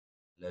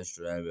Hello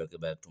student,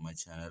 welcome back to my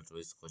channel.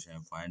 Today's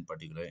question: find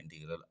particular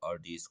integral or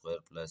d square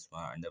plus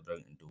 1 under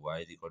bracket into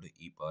y is equal to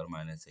e power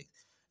minus x.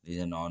 This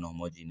is a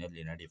non-homogeneous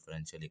linear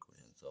differential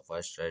equation. So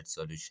first write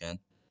solution,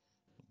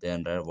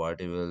 then write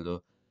what we will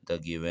do. The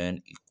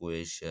given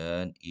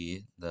equation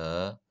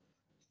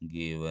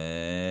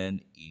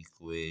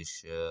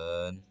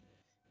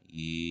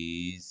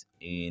is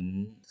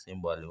in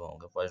symbolic form.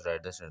 Okay, first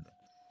write the sentence.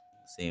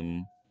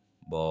 Symbolic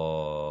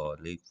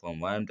form.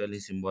 Why I'm telling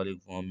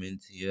symbolic form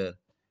means here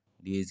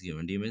d is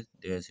given. D means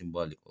they are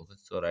symbolic. Okay,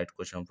 so write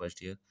question first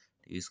here.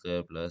 D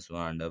square plus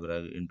 1 under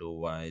bracket into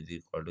y is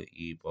equal to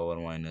e power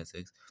minus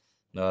x.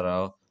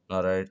 Now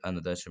write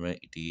another statement.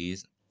 It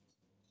is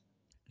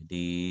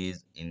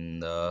in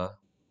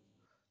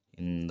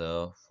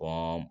the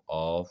form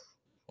of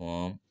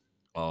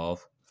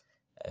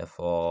f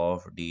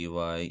of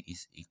dy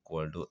is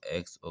equal to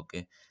x.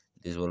 Okay,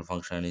 this whole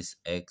function is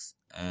x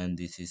and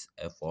this is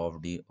f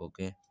of d.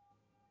 Okay,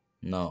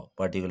 now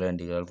particular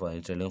integral for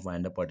telling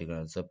find the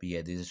particular. So p,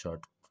 this is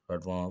short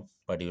form of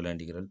particular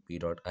integral p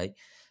dot I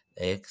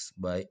x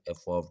by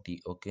f of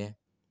d. Okay,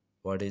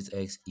 what is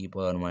x? E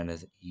power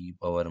minus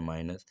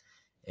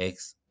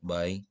x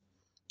by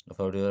f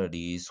of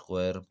d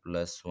square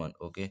plus 1.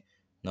 Okay,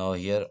 now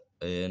here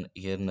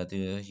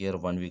nothing, here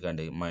 1 we can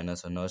take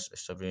minus 1. Now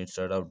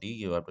instead of d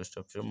you have to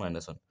substitute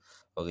minus 1.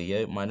 Okay,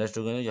 here minus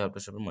 2 given, you have to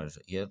substitute minus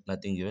 1. Here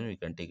nothing given, we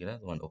can take it as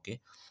 1. Okay,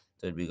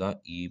 so it becomes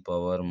e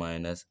power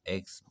minus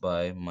x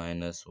by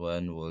minus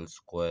 1 whole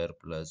square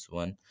plus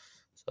 1.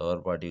 So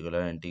our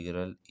particular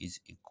integral is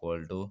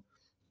equal to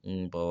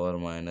power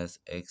minus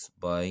x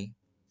by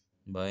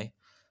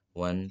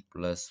 1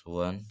 plus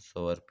 1.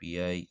 So our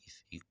pi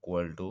is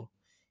equal to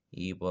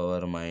e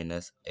power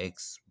minus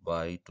x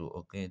by 2.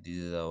 Okay, this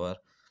is our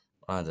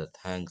answer.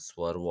 Thanks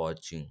for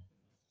watching.